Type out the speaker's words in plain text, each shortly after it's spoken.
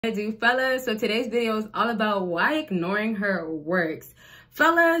Do fellas, so today's video is all about why ignoring her works.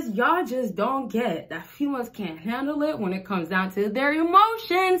 Fellas, y'all just don't get that females can't handle it when it comes down to their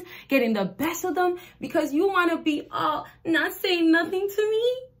emotions getting the best of them because you want to be all not saying nothing to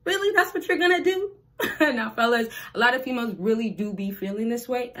me. Really? That's what you're gonna do? Now fellas, a lot of females really do be feeling this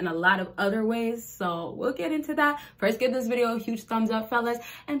way in a lot of other ways, so we'll get into that. First, give this video a huge thumbs up, fellas.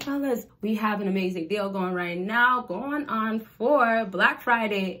 And fellas, we have an amazing deal going right now, going on for Black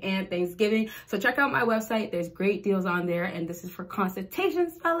Friday and Thanksgiving. So check out my website. There's great deals on there, and this is for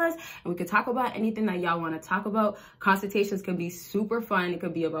consultations, fellas, and we can talk about anything that y'all want to talk about. Consultations can be super fun. It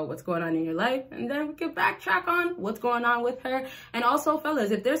could be about what's going on in your life, and then we can backtrack on what's going on with her. And also, fellas,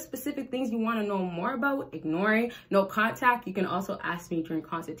 if there's specific things you want to know more about ignoring, no contact, you can also ask me during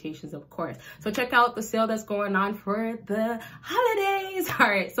consultations, of course. So check out the sale that's going on for the holidays. All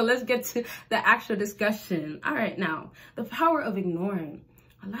right, so let's get to the actual discussion. All right, now the power of ignoring.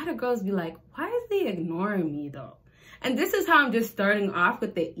 A lot of girls be like, why is he ignoring me though? And this is how I'm just starting off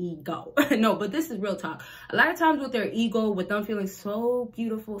with the ego. No, but this is real talk. A lot of times with their ego, with them feeling so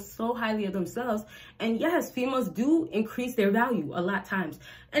beautiful, so highly of themselves. And yes, females do increase their value a lot of times.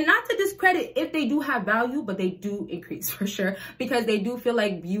 And not to discredit if they do have value, but they do increase for sure. Because they do feel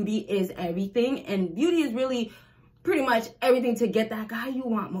like beauty is everything. And beauty is really pretty much everything to get that guy you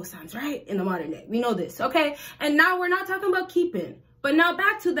want most times, right? In the modern day. We know this, okay? And now we're not talking about keeping. But now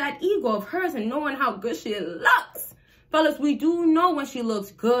back to that ego of hers and knowing how good she looks. Fellas, we do know when she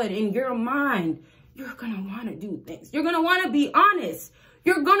looks good in your mind. You're going to want to do things. You're going to want to be honest.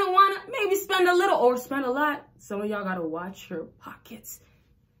 You're going to want to maybe spend a little or spend a lot. Some of y'all got to watch your pockets.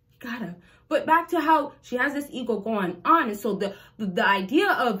 You got to. But back to how she has this ego going on. And so the idea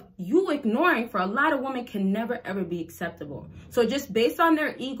of you ignoring for a lot of women can never, ever be acceptable. So just based on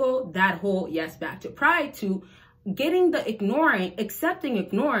their ego, that whole, yes, back to pride, to getting the ignoring, accepting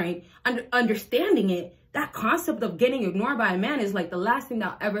ignoring, understanding it, that concept of getting ignored by a man is like the last thing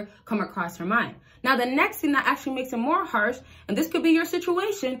that'll ever come across her mind. Now, the next thing that actually makes it more harsh, and this could be your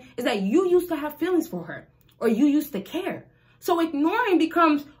situation, is that you used to have feelings for her or you used to care. So ignoring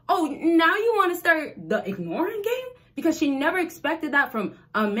becomes, oh, now you want to start the ignoring game because she never expected that from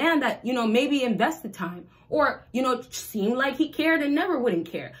a man that, you know, maybe invested time or, you know, seemed like he cared and never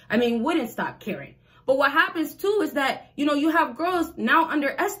wouldn't care. I mean, wouldn't stop caring. But what happens too is that, you know, you have girls now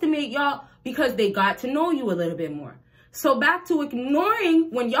underestimate y'all because they got to know you a little bit more. So back to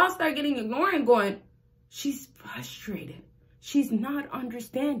ignoring, when y'all start getting ignoring, going, she's frustrated. She's not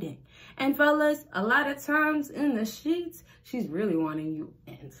understanding. And fellas, a lot of times in the sheets, she's really wanting you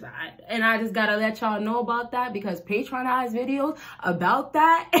inside. And I just gotta let y'all know about that because Patreon has videos about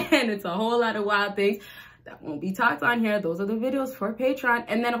that. And it's a whole lot of wild things that won't be talked on here. Those are the videos for Patreon.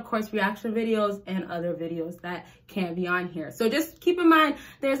 And then, of course, reaction videos and other videos that can't be on here. So just keep in mind,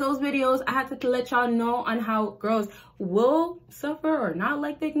 there's those videos. I have to let y'all know on how girls will suffer or not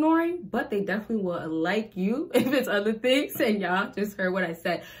like the ignoring, but they definitely will like you if it's other things. And y'all just heard what I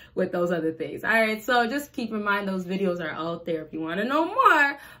said with those other things. All right, so just keep in mind those videos are out there if you want to know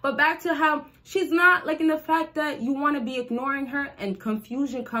more. But back to how she's not liking the fact that you want to be ignoring her and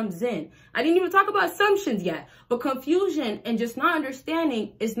confusion comes in. I didn't even talk about assumptions yet, but confusion and just not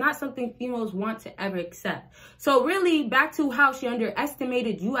understanding is not something females want to ever accept. So really back to how she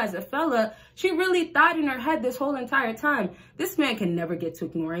underestimated you as a fella, she really thought in her head this whole entire time, this man can never get to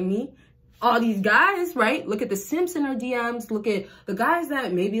ignoring me. All these guys, right? Look at the simps in her DMs. Look at the guys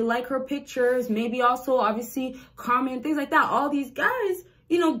that maybe like her pictures, maybe also obviously comment, things like that. All these guys,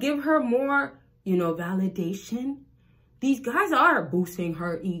 you know, give her more, you know, validation. These guys are boosting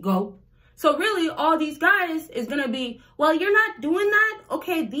her ego. So really, all these guys is going to be, well, you're not doing that?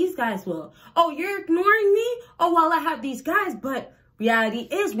 Okay, these guys will. Oh, you're ignoring me? Oh, well, I have these guys. But reality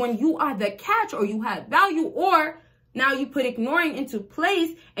is when you are the catch or you have value or now you put ignoring into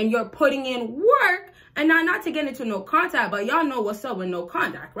place and you're putting in work, and now not to get into no contact, but y'all know what's up with no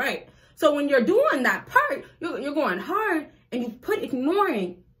contact, right? So when you're doing that part, you're going hard and you put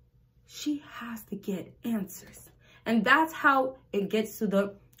ignoring, she has to get answers. And that's how it gets to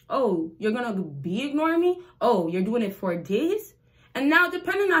the, oh, you're going to be ignoring me? Oh, you're doing it for days? And now,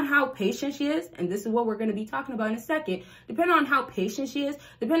 depending on how patient she is, and this is what we're going to be talking about in a second, depending on how patient she is,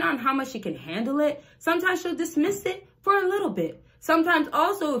 depending on how much she can handle it, sometimes she'll dismiss it for a little bit. Sometimes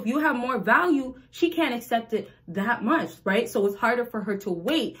also, if you have more value, she can't accept it that much, right? So it's harder for her to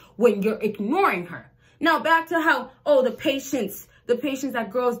wait when you're ignoring her. Now, back to how, oh, the patience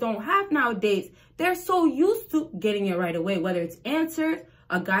that girls don't have nowadays, they're so used to getting it right away, whether it's answers,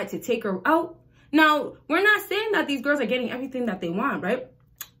 a guy to take her out. Now, we're not saying that these girls are getting everything that they want, right?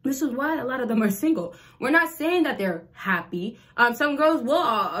 This is why a lot of them are single. We're not saying that they're happy. Some girls will,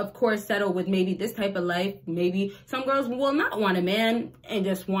 of course, settle with maybe this type of life. Maybe some girls will not want a man and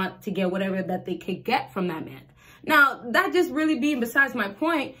just want to get whatever that they could get from that man. Now, that just really being besides my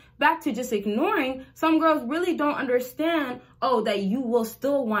point, back to just ignoring, some girls really don't understand, oh, that you will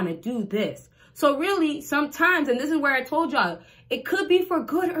still want to do this. So really, sometimes, and this is where I told y'all, it could be for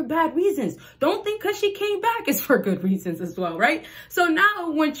good or bad reasons. Don't think because she came back it's for good reasons as well, right? So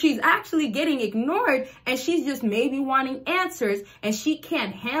now when she's actually getting ignored and she's just maybe wanting answers and she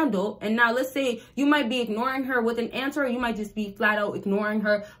can't handle, and now let's say you might be ignoring her with an answer, or you might just be flat out ignoring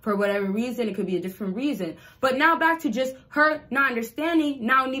her for whatever reason. It could be a different reason. But now back to just her not understanding,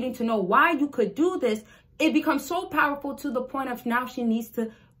 now needing to know why you could do this, it becomes so powerful to the point of now she needs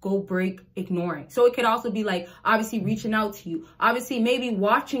to go break ignoring. So it could also be like, obviously reaching out to you, obviously maybe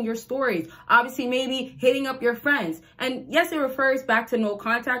watching your stories, obviously maybe hitting up your friends. And yes, it refers back to no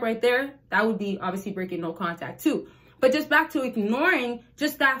contact right there. That would be obviously breaking no contact too. But just back to ignoring,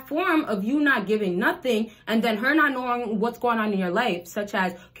 just that form of you not giving nothing and then her not knowing what's going on in your life, such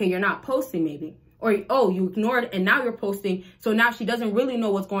as, okay, you're not posting maybe, or, oh, you ignored and now you're posting. So now she doesn't really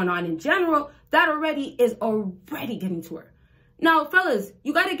know what's going on in general. That already is already getting to her. Now, fellas,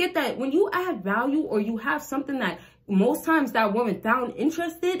 you got to get that when you add value or you have something that most times that woman found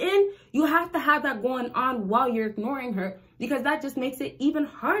interested in, you have to have that going on while you're ignoring her, because that just makes it even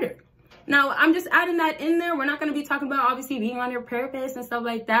harder. Now, I'm just adding that in there. We're not going to be talking about obviously being on your purpose and stuff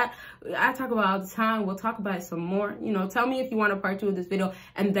like that. I talk about it all the time. We'll talk about it some more. You know, tell me if you want a part 2 of this video,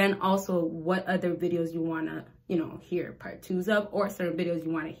 and then also what other videos you want to, you know, hear part 2s of, or certain videos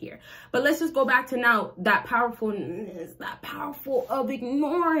you want to hear. But let's just go back to now that powerfulness, that powerful of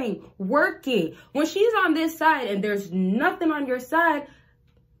ignoring, working. When she's on this side and there's nothing on your side,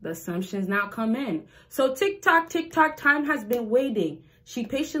 the assumptions now come in. So tick tock, time has been waiting. She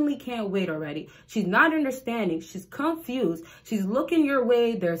patiently can't wait already. She's not understanding. She's confused. She's looking your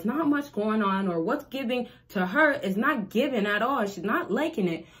way. There's not much going on, or what's giving to her is not given at all. She's not liking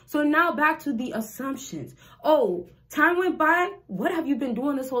it. So now back to the assumptions. Oh, time went by. What have you been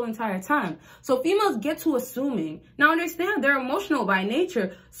doing this whole entire time? So females get to assuming. Now understand, they're emotional by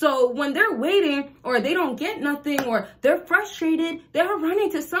nature. So when they're waiting or they don't get nothing or they're frustrated, they're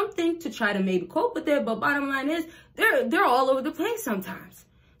running to something to try to maybe cope with it. But bottom line is they're all over the place sometimes.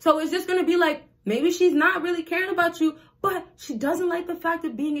 So it's just going to be like, maybe she's not really caring about you, but she doesn't like the fact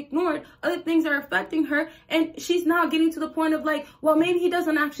of being ignored. Other things are affecting her, and she's now getting to the point of like, well, maybe he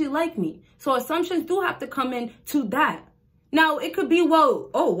doesn't actually like me. So assumptions do have to come in to that. Now, it could be, well,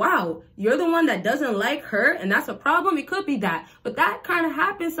 oh, wow, you're the one that doesn't like her, and that's a problem. It could be that. But that kind of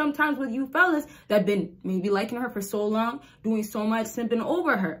happens sometimes with you fellas that have been maybe liking her for so long, doing so much, simping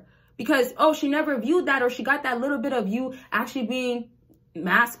over her. Because, oh, she never viewed that, or she got that little bit of you actually being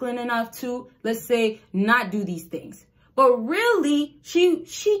masculine enough to, let's say, not do these things. But really, she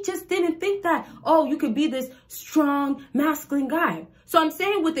just didn't think that, oh, you could be this strong, masculine guy. So I'm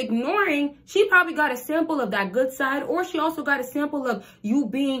saying with ignoring, she probably got a sample of that good side, or she also got a sample of you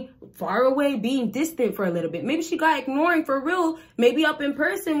being far away, being distant for a little bit. Maybe she got ignoring for real, maybe up in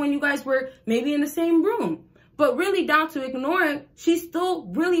person when you guys were maybe in the same room. But really down to ignoring, she's still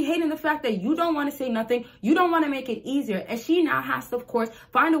really hating the fact that you don't want to say nothing. You don't want to make it easier. And she now has to, of course,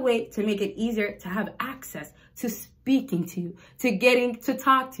 find a way to make it easier to have access to speaking to you, to getting to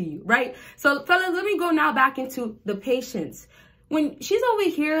talk to you, right? So fellas, let me go now back into the patience. When she's over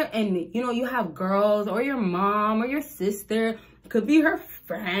here and, you know, you have girls or your mom or your sister, it could be her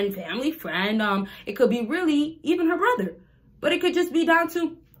friend, family friend. It could be really even her brother. But it could just be down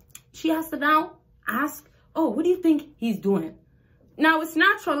to, she has to now ask, oh, what do you think he's doing? Now, it's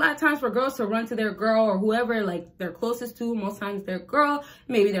natural a lot of times for girls to run to their girl or whoever, like, they're closest to, most times their girl,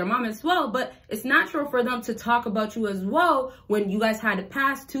 maybe their mom as well, but it's natural for them to talk about you as well when you guys had a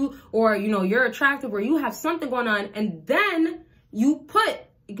past too, or, you know, you're attractive or you have something going on, and then you put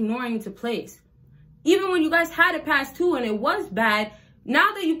ignoring into place. Even when you guys had a past too and it was bad,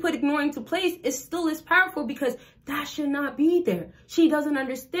 now that you put ignoring into place, it still is powerful because that should not be there. She doesn't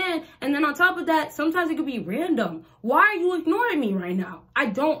understand. And then on top of that, sometimes it could be random. Why are you ignoring me right now? I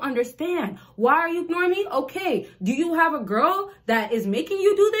don't understand. Why are you ignoring me? Okay, do you have a girl that is making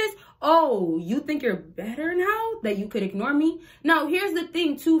you do this? Oh, you think you're better now that you could ignore me? Now, here's the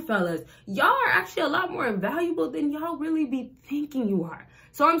thing too, fellas. Y'all are actually a lot more valuable than y'all really be thinking you are.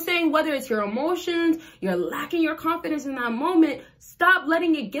 So I'm saying whether it's your emotions, you're lacking your confidence in that moment, stop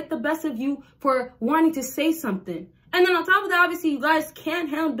letting it get the best of you for wanting to say something. And then on top of that, obviously, you guys can't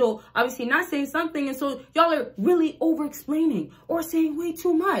handle, obviously, not saying something. And so y'all are really over-explaining or saying way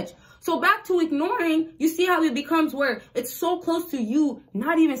too much. So back to ignoring, you see how it becomes where it's so close to you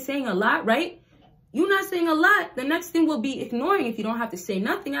not even saying a lot, right? You not saying a lot, the next thing will be ignoring if you don't have to say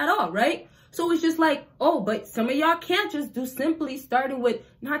nothing at all, right? So it's just like, oh, but some of y'all can't just do simply starting with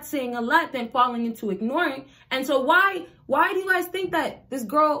not saying a lot, then falling into ignoring. And so why do you guys think that this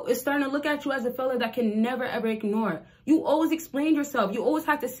girl is starting to look at you as a fella that can never, ever ignore? You always explain yourself. You always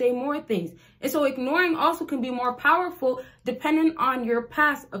have to say more things. And so ignoring also can be more powerful depending on your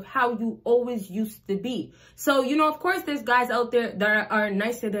past of how you always used to be. So, you know, of course, there's guys out there that are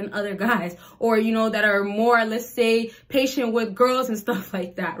nicer than other guys, or, you know, that are more, let's say, patient with girls and stuff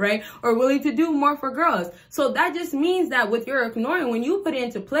like that, right? Or willing to do more for girls. So that just means that with your ignoring, when you put it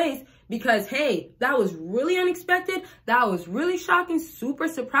into place, because, hey, that was really unexpected, that was really shocking, super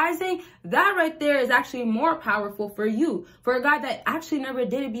surprising, that right there is actually more powerful for you, for a guy that actually never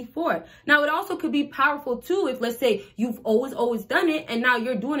did it before. Now, it also could be powerful, too, if, let's say, you've always done it, and now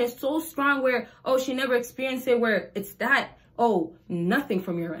you're doing it so strong where, oh, she never experienced it, where it's that, oh, nothing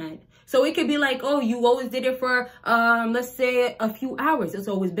from your end. So it could be like, oh, you always did it for, let's say, a few hours. It's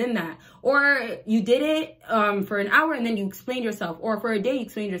always been that. Or you did it for an hour and then you explained yourself. Or for a day, you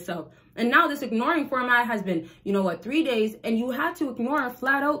explained yourself. And now this ignoring format has been, you know what, 3 days. And you had to ignore her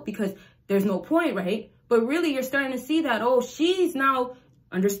flat out because there's no point, right? But really, you're starting to see that, oh, she's now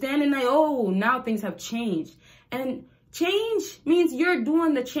understanding that, oh, now things have changed. And change means you're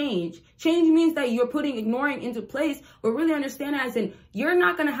doing the change. Change means that you're putting ignoring into place, but really understand as in you're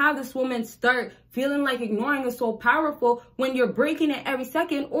not going to have this woman start feeling like ignoring is so powerful when you're breaking it every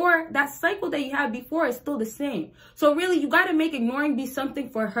second, or that cycle that you had before is still the same. So really, you got to make ignoring be something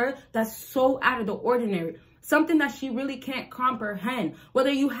for her that's so out of the ordinary. Something that she really can't comprehend.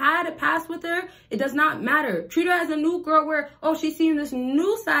 Whether you had a past with her, it does not matter. Treat her as a new girl where, oh, she's seeing this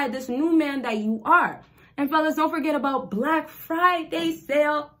new side, this new man that you are. And fellas, don't forget about Black Friday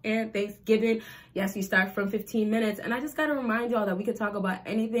sale and Thanksgiving. Yes, we start from 15 minutes. And I just got to remind y'all that we could talk about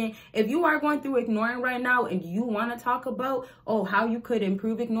anything. If you are going through ignoring right now and you want to talk about, oh, how you could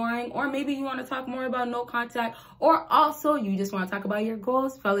improve ignoring, or maybe you want to talk more about no contact, or also you just want to talk about your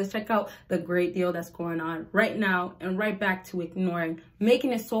goals, fellas, check out the great deal that's going on right now and right back to ignoring,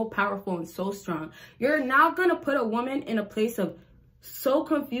 making it so powerful and so strong. You're now going to put a woman in a place of so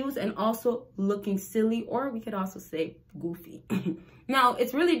confused and also looking silly, or we could also say goofy. Now,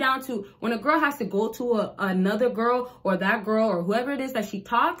 it's really down to when a girl has to go to another girl or that girl or whoever it is that she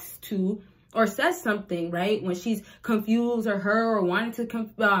talks to or says something, right? When she's confused or her or wanting to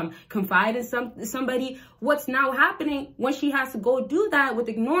confide in somebody, what's now happening when she has to go do that with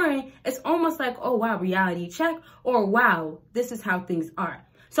ignoring, it's almost like, oh, wow, reality check, or wow, this is how things are.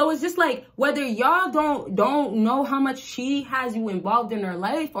 So it's just like whether y'all don't know how much she has you involved in her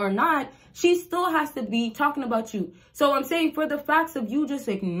life or not, she still has to be talking about you. So I'm saying for the facts of you just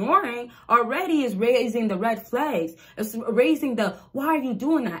ignoring already is raising the red flags. It's raising the, why are you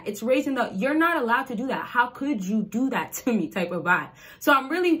doing that? It's raising the, you're not allowed to do that. How could you do that to me type of vibe. So I'm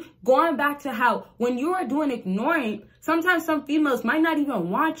really going back to how when you are doing ignoring, sometimes some females might not even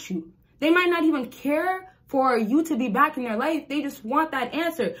want you. They might not even care for you to be back in their life. They just want that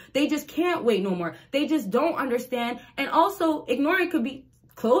answer. They just can't wait no more. They just don't understand. And also ignoring could be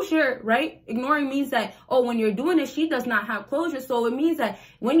closure, right? Ignoring means that, oh, when you're doing it, she does not have closure. So it means that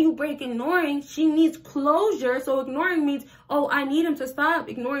when you break ignoring, she needs closure. So ignoring means, oh, I need him to stop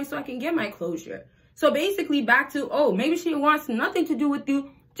ignoring so I can get my closure. So basically back to, oh, maybe she wants nothing to do with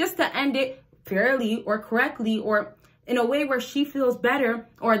you, just to end it fairly or correctly or in a way where she feels better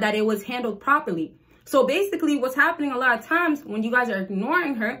or that it was handled properly. So basically what's happening a lot of times when you guys are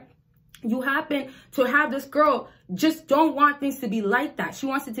ignoring her, you happen to have this girl just don't want things to be like that. She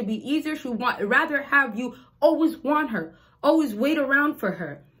wants it to be easier. She rather have you always want her, always wait around for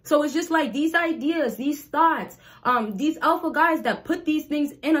her. So it's just like these ideas, these thoughts, these alpha guys that put these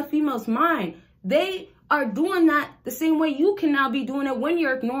things in a female's mind, they are doing that the same way you can now be doing it when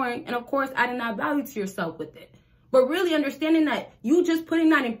you're ignoring, and of course adding that value to yourself with it. But really understanding that you just putting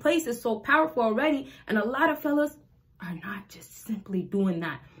that in place is so powerful already. And a lot of fellas are not just simply doing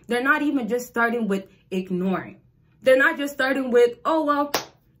that. They're not even just starting with ignoring. They're not just starting with, oh, well,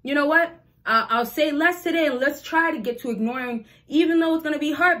 you know what? I'll say less today and let's try to get to ignoring, even though it's going to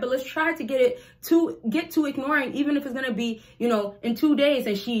be hard, but let's try to get to ignoring, even if it's going to be, you know, in 2 days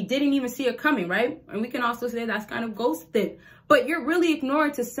and she didn't even see it coming, right? And we can also say that's kind of ghosted. But you're really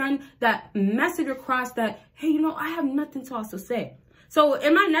ignoring to send that message across that, hey, you know, I have nothing to also say. So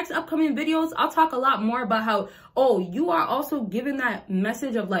in my next upcoming videos, I'll talk a lot more about how, oh, you are also giving that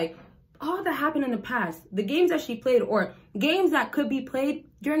message of like, all that happened in the past, the games that she played or games that could be played,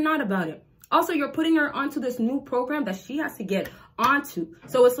 you're not about it. Also, you're putting her onto this new program that she has to get onto.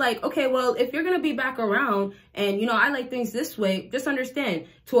 So it's like, okay, well, if you're going to be back around and, you know, I like things this way, just understand,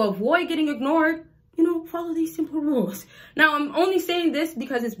 to avoid getting ignored, you know, follow these simple rules. Now, I'm only saying this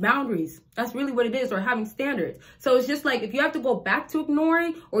because it's boundaries. That's really what it is, or having standards. So it's just like, if you have to go back to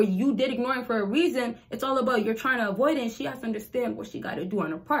ignoring, or you did ignoring for a reason, it's all about you're trying to avoid it, and she has to understand what she got to do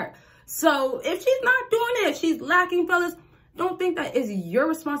on her part. So if she's not doing it, she's lacking, fellas, don't think that is your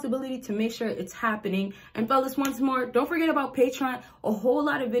responsibility to make sure it's happening. And fellas, once more, don't forget about Patreon. A whole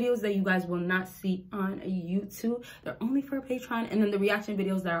lot of videos that you guys will not see on YouTube. They're only for Patreon. And then the reaction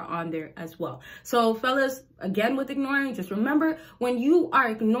videos that are on there as well. So fellas, again, with ignoring, just remember, when you are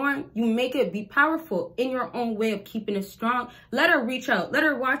ignoring, you make it be powerful in your own way of keeping it strong. Let her reach out. Let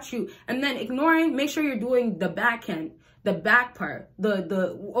her watch you. And then ignoring, make sure you're doing the back end. The back part,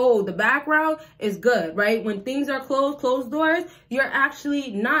 the background is good, right? When things are closed doors, you're actually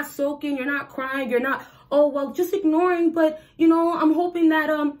not soaking, you're not crying, you're not, oh, well, just ignoring, but, you know, I'm hoping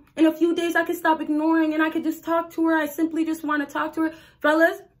that in a few days I can stop ignoring and I can just talk to her. I simply just want to talk to her.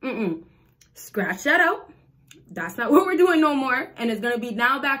 Fellas, scratch that out. That's not what we're doing no more. And it's going to be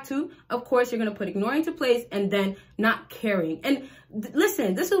now back to, of course, you're going to put ignoring into place and then not caring. And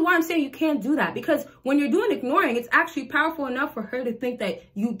listen, this is why I'm saying you can't do that, because when you're doing ignoring, it's actually powerful enough for her to think that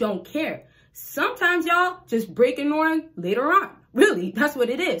you don't care. Sometimes y'all just break ignoring later on. Really, that's what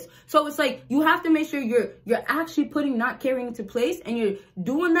it is. So it's like, you have to make sure you're actually putting not caring into place, and you're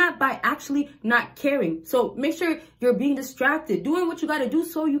doing that by actually not caring. So make sure you're being distracted, doing what you got to do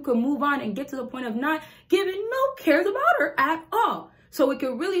so you can move on and get to the point of not giving no cares about her at all. So it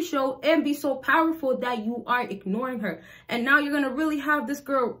can really show and be so powerful that you are ignoring her. And now you're going to really have this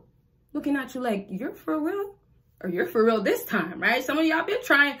girl looking at you like, you're for real? Or you're for real this time, right? Some of y'all been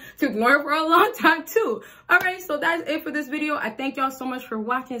trying to ignore her for a long time too. All right, so that's it for this video. I thank y'all so much for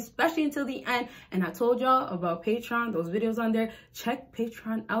watching, especially until the end. And I told y'all about Patreon, those videos on there. Check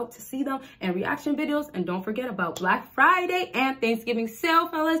Patreon out to see them, and reaction videos. And don't forget about Black Friday and Thanksgiving sale,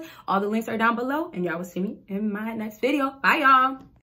 fellas. All the links are down below, and y'all will see me in my next video. Bye, y'all.